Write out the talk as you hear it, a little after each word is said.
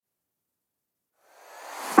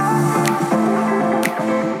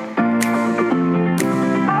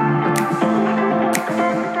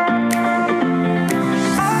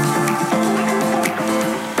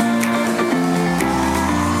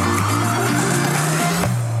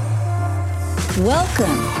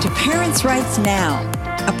Welcome to Parents' Rights Now,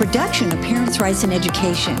 a production of Parents' Rights in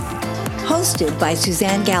Education, hosted by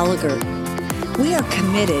Suzanne Gallagher. We are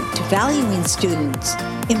committed to valuing students,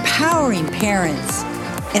 empowering parents,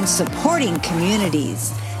 and supporting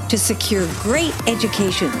communities to secure great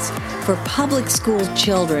educations for public school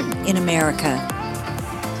children in America.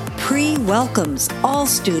 PRE welcomes all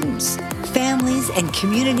students, families, and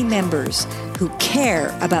community members who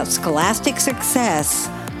care about scholastic success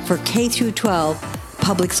for K-12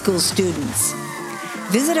 public school students.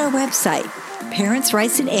 Visit our website,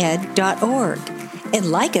 parentsrightsined.org,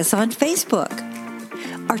 and like us on Facebook.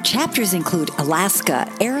 Our chapters include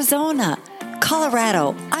Alaska, Arizona,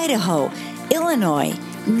 Colorado, Idaho, Illinois,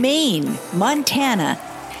 Maine, Montana,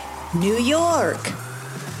 New York,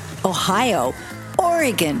 Ohio,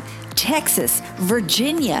 Oregon, Texas,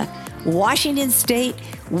 Virginia, Washington State,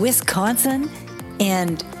 Wisconsin,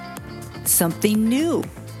 and something new,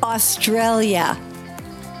 Australia.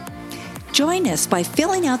 Join us by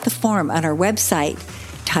filling out the form on our website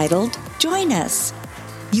titled Join Us.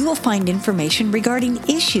 You will find information regarding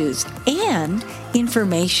issues and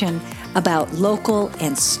information about local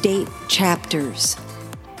and state chapters.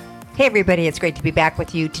 Hey everybody, it's great to be back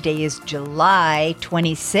with you. Today is July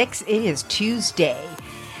 26th. It is Tuesday.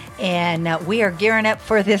 And we are gearing up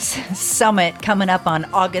for this summit coming up on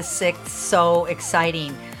August 6th. So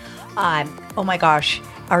exciting. Oh my gosh.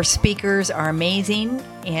 Our speakers are amazing,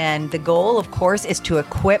 and the goal, of course, is to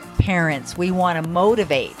equip parents. We want to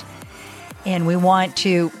motivate, and we want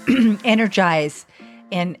to energize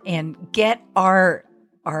and get our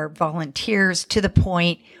volunteers to the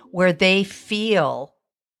point where they feel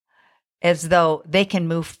as though they can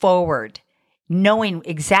move forward, knowing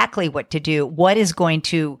exactly what to do, what is going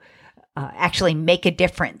to actually make a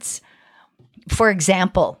difference. For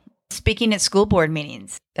example, speaking at school board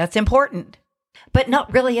meetings, that's important, but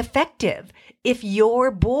not really effective if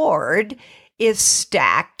your board is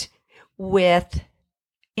stacked with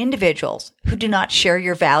individuals who do not share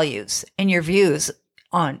your values and your views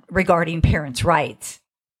on regarding parents' rights.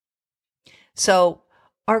 So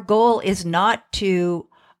our goal is not to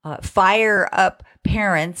fire up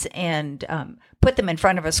parents and put them in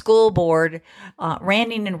front of a school board,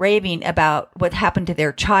 ranting and raving about what happened to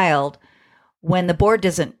their child when the board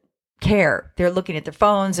doesn't care. They're looking at their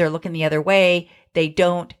phones. They're looking the other way. They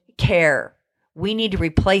don't care. We need to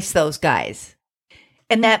replace those guys.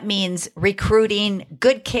 And that means recruiting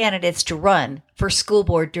good candidates to run for school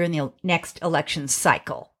board during the next election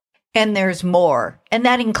cycle. And there's more. And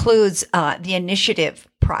that includes the initiative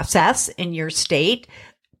process in your state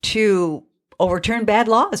to overturn bad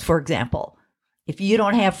laws, for example. If you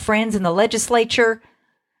don't have friends in the legislature,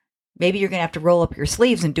 maybe you're going to have to roll up your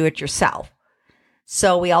sleeves and do it yourself.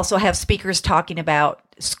 So we also have speakers talking about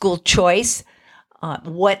school choice,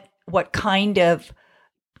 what kind of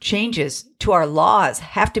changes to our laws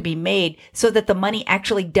have to be made so that the money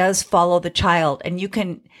actually does follow the child, and you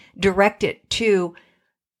can direct it to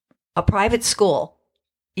a private school,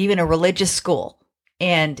 even a religious school,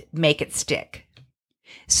 and make it stick.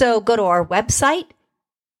 So go to our website,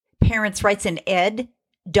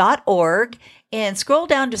 parentsrightsined.org, and scroll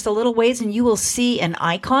down just a little ways and you will see an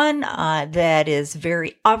icon that is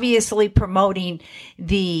very obviously promoting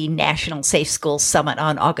the National Safe Schools Summit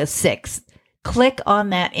on August 6th. Click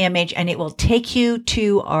on that image and it will take you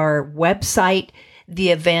to our website,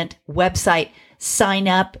 the event website. Sign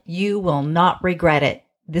up. You will not regret it.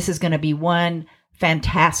 This is going to be one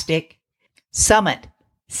fantastic summit.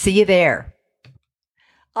 See you there.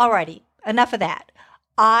 Alrighty, enough of that.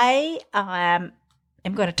 I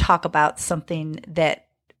am going to talk about something that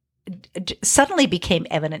suddenly became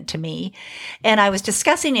evident to me. And I was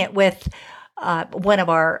discussing it with one of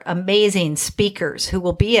our amazing speakers who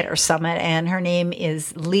will be at our summit, and her name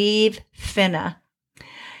is Liv Finna.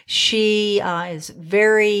 She is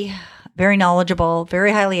very, very knowledgeable,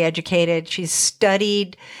 very highly educated. She's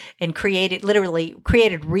studied and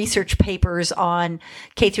created research papers on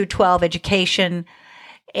K-12 education,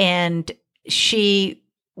 and she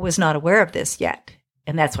was not aware of this yet.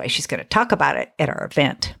 And that's why she's going to talk about it at our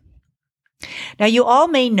event. Now, you all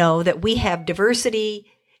may know that we have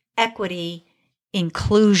diversity, equity,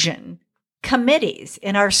 inclusion committees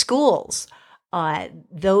in our schools.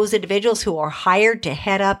 Those individuals who are hired to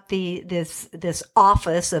head up this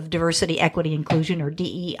office of diversity, equity, inclusion, or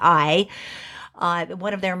DEI,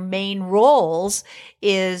 one of their main roles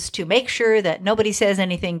is to make sure that nobody says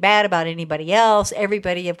anything bad about anybody else.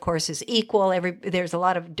 Everybody, of course, is equal. There's a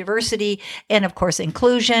lot of diversity and, of course,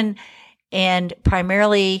 inclusion. And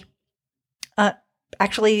primarily,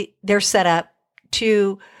 actually, they're set up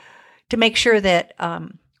to make sure that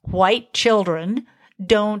white children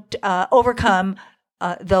don't overcome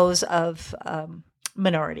those of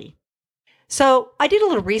minority. So I did a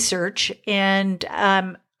little research, and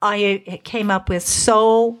I came up with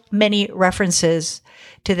so many references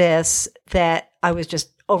to this that I was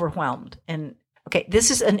just overwhelmed. And okay,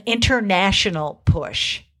 this is an international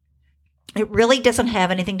push. It really doesn't have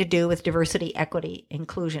anything to do with diversity, equity,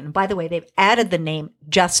 inclusion. By the way, they've added the name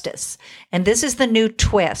justice. And this is the new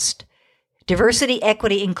twist: diversity,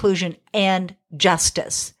 equity, inclusion, and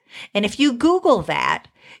justice. And if you Google that,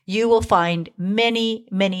 you will find many,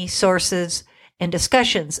 many sources and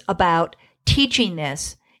discussions about teaching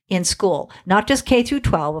this in school, not just K through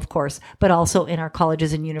 12, of course, but also in our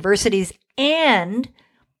colleges and universities. And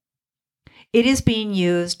it is being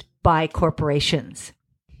used by corporations.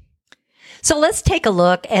 So let's take a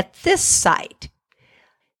look at this site,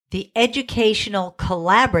 the Educational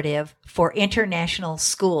Collaborative for International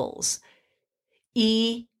Schools,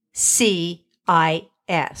 ECIS.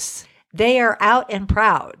 They are out and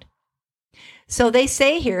proud. So they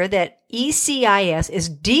say here that ECIS is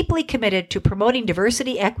deeply committed to promoting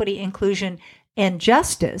diversity, equity, inclusion, and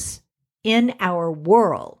justice in our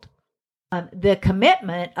world. The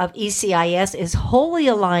commitment of ECIS is wholly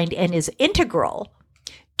aligned and is integral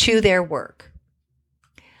to their work.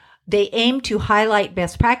 They aim to highlight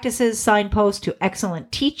best practices, signposts to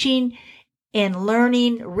excellent teaching and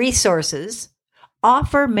learning resources,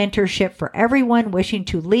 offer mentorship for everyone wishing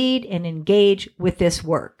to lead and engage with this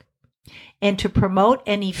work, and to promote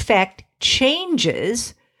and effect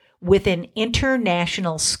changes within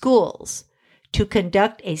international schools, to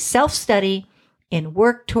conduct a self-study and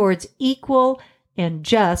work towards equal and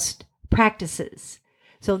just practices.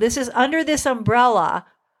 So this is under this umbrella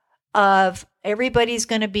of everybody's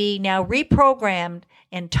going to be now reprogrammed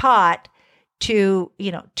and taught to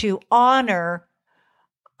honor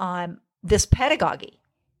this pedagogy.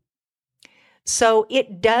 So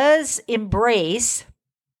it does embrace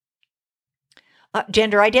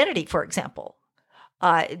gender identity, for example.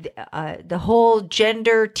 The whole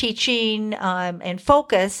gender teaching and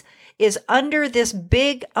focus is under this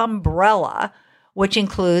big umbrella, which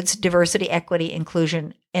includes diversity, equity,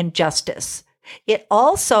 inclusion, and justice. It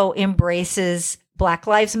also embraces Black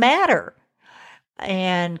Lives Matter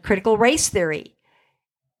and critical race theory.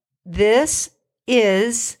 This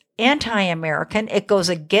is anti-American. It goes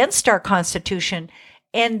against our Constitution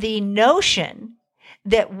and the notion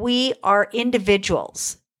that we are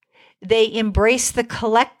individuals. They embrace the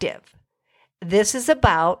collective. This is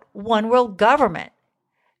about one world government.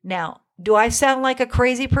 Now, do I sound like a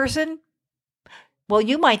crazy person? Well,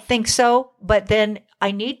 you might think so, but then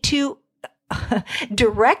I need to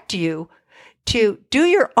direct you to do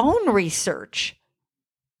your own research,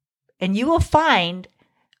 and you will find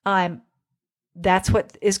that's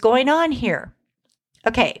what is going on here.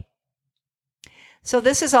 Okay, so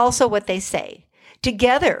this is also what they say.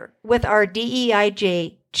 Together with our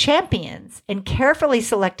DEIJ champions and carefully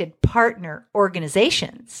selected partner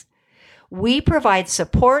organizations, we provide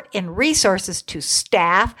support and resources to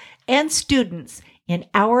staff and students in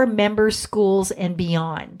our member schools and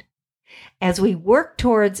beyond, as we work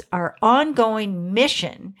towards our ongoing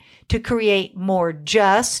mission to create more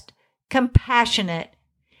just, compassionate,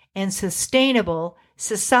 and sustainable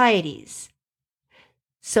societies.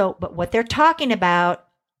 So, but what they're talking about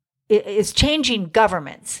is changing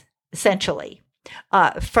governments, essentially,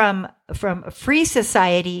 from a free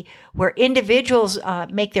society where individuals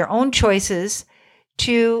make their own choices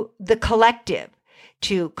to the collective,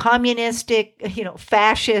 to communistic,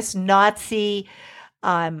 fascist, Nazi,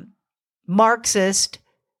 Marxist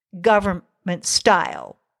government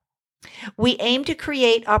style. We aim to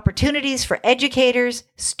create opportunities for educators,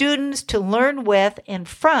 students to learn with and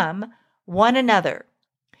from one another.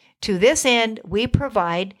 To this end, we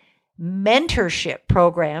provide mentorship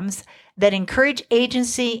programs that encourage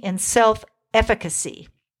agency and self-efficacy.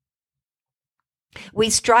 We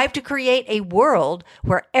strive to create a world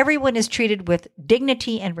where everyone is treated with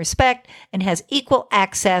dignity and respect and has equal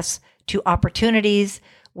access to opportunities.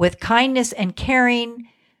 With kindness and caring,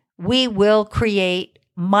 we will create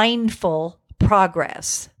mindful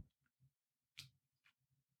progress.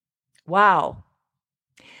 Wow.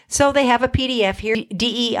 So they have a PDF here,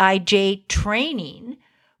 DEIJ training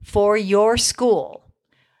for your school.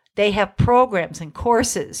 They have programs and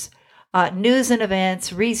courses, news and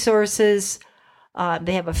events, resources.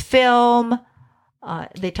 They have a film.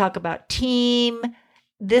 They talk about team.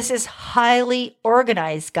 This is highly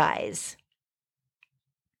organized, guys.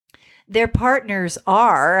 Their partners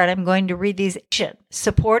are, and I'm going to read these,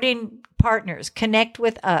 supporting partners, connect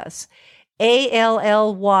with us, ALLYED.org.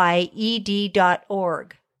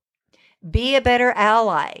 Be a better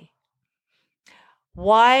ally.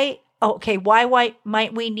 Why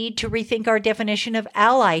might we need to rethink our definition of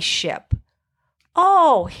allyship?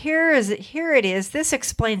 Oh, here it is. This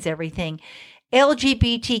explains everything.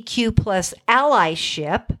 LGBTQ plus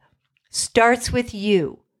allyship starts with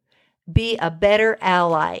you. Be a better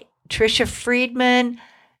ally. Tricia Friedman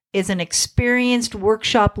is an experienced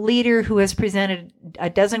workshop leader who has presented a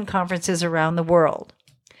dozen conferences around the world.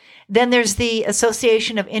 Then there's the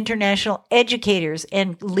Association of International Educators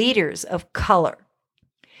and Leaders of Color.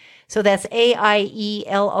 So that's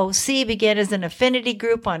AIELOC, began as an affinity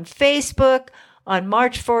group on Facebook on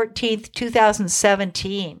March 14th,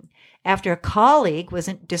 2017, after a colleague was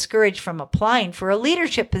discouraged from applying for a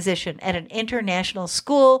leadership position at an international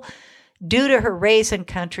school due to her race and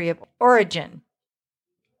country of origin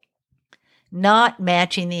not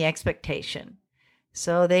matching the expectation.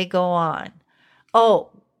 So they go on. Oh,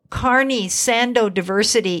 Carney Sando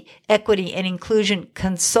Diversity, Equity, and Inclusion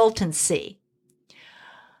Consultancy.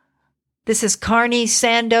 This is Carney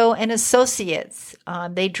Sando and Associates.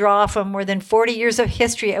 They draw from more than 40 years of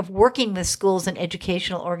history of working with schools and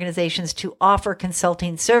educational organizations to offer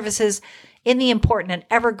consulting services in the important and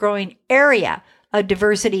ever-growing area of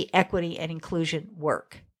diversity, equity, and inclusion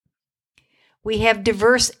work. We have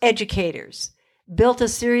Diverse Educators, built a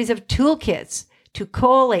series of toolkits to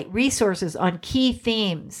collate resources on key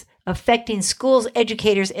themes affecting schools,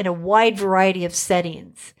 educators in a wide variety of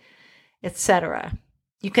settings, etc.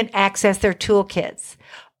 You can access their toolkits.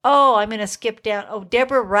 Oh, I'm going to skip down. Oh,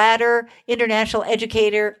 Deborah Ratter, international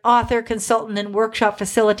educator, author, consultant, and workshop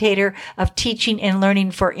facilitator of teaching and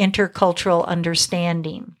learning for intercultural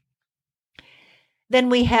understanding. Then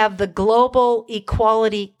we have the Global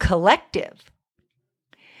Equality Collective,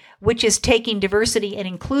 which is taking diversity and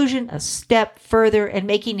inclusion a step further and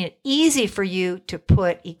making it easy for you to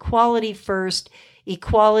put equality first.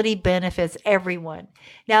 Equality benefits everyone.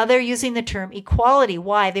 Now they're using the term equality.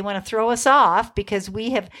 Why? They want to throw us off because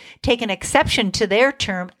we have taken exception to their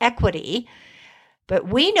term equity. But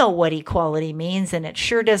we know what equality means, and it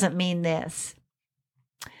sure doesn't mean this.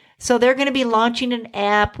 So they're going to be launching an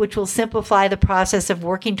app which will simplify the process of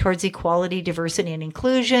working towards equality, diversity, and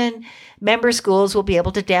inclusion. Member schools will be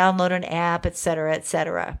able to download an app, etc.,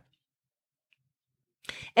 etc.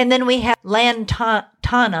 And then we have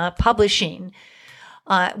Lantana Publishing,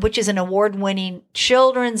 which is an award-winning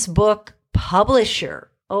children's book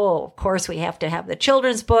publisher. Oh, of course, we have to have the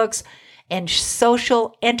children's books and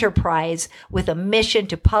social enterprise with a mission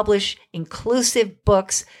to publish inclusive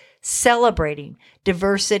books celebrating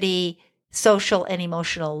diversity, social and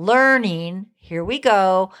emotional learning, here we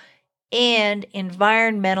go, and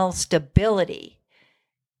environmental stability.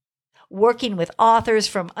 Working with authors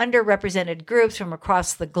from underrepresented groups from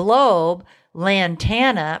across the globe,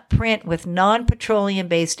 Lantana print with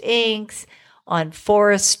non-petroleum-based inks on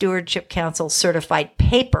Forest Stewardship Council certified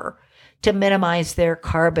paper to minimize their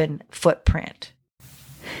carbon footprint.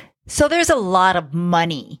 So there's a lot of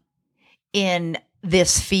money in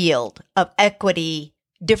this field of equity,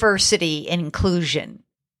 diversity, and inclusion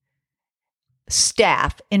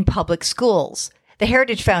staff in public schools. The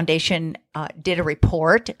Heritage Foundation did a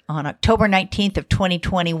report on October 19th of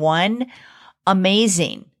 2021.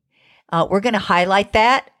 Amazing. We're going to highlight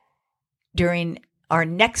that during our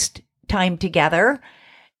next time together.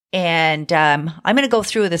 And I'm going to go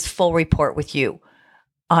through this full report with you.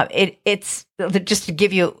 It's just to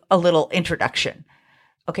give you a little introduction.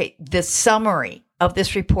 Okay, the summary of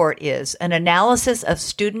this report is an analysis of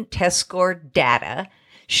student test score data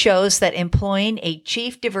shows that employing a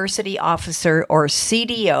Chief Diversity Officer or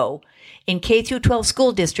CDO in K-12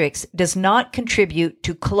 school districts does not contribute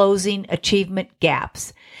to closing achievement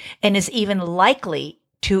gaps and is even likely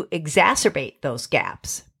to exacerbate those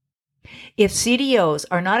gaps. If CDOs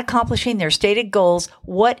are not accomplishing their stated goals,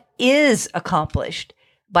 what is accomplished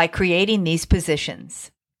by creating these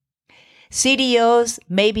positions? CDOs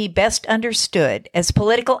may be best understood as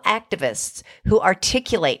political activists who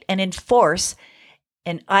articulate and enforce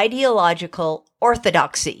an ideological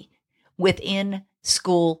orthodoxy within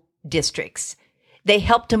school districts. They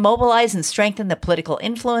help to mobilize and strengthen the political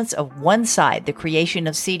influence of one side. The creation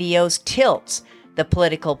of CDOs tilts the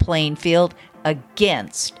political playing field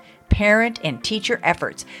against parent and teacher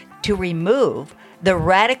efforts to remove the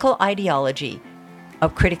radical ideology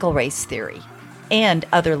of critical race theory and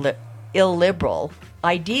other illiberal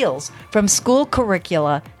ideals from school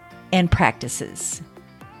curricula and practices.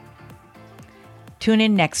 Tune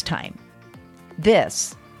in next time.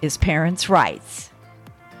 This is Parents' Rights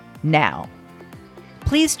Now.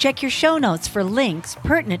 Please check your show notes for links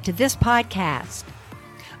pertinent to this podcast.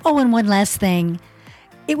 Oh, and one last thing.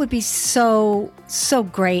 It would be so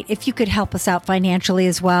great if you could help us out financially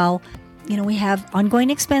as well. we have ongoing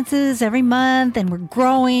expenses every month, and we're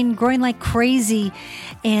growing like crazy.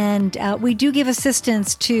 And we do give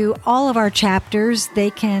assistance to all of our chapters.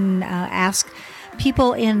 They can ask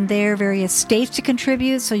people in their various states to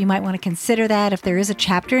contribute, so you might want to consider that. If there is a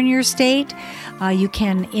chapter in your state, you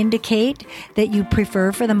can indicate that you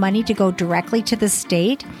prefer for the money to go directly to the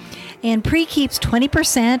state. And PRE keeps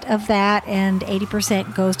 20% of that, and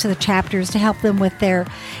 80% goes to the chapters to help them with their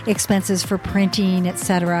expenses for printing,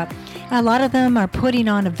 etc. A lot of them are putting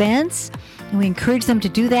on events, and we encourage them to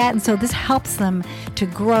do that. And so this helps them to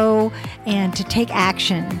grow and to take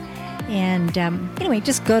action. And anyway,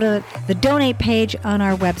 just go to the donate page on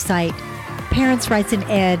our website,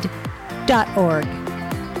 parentsrightsined.org.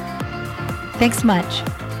 Thanks much.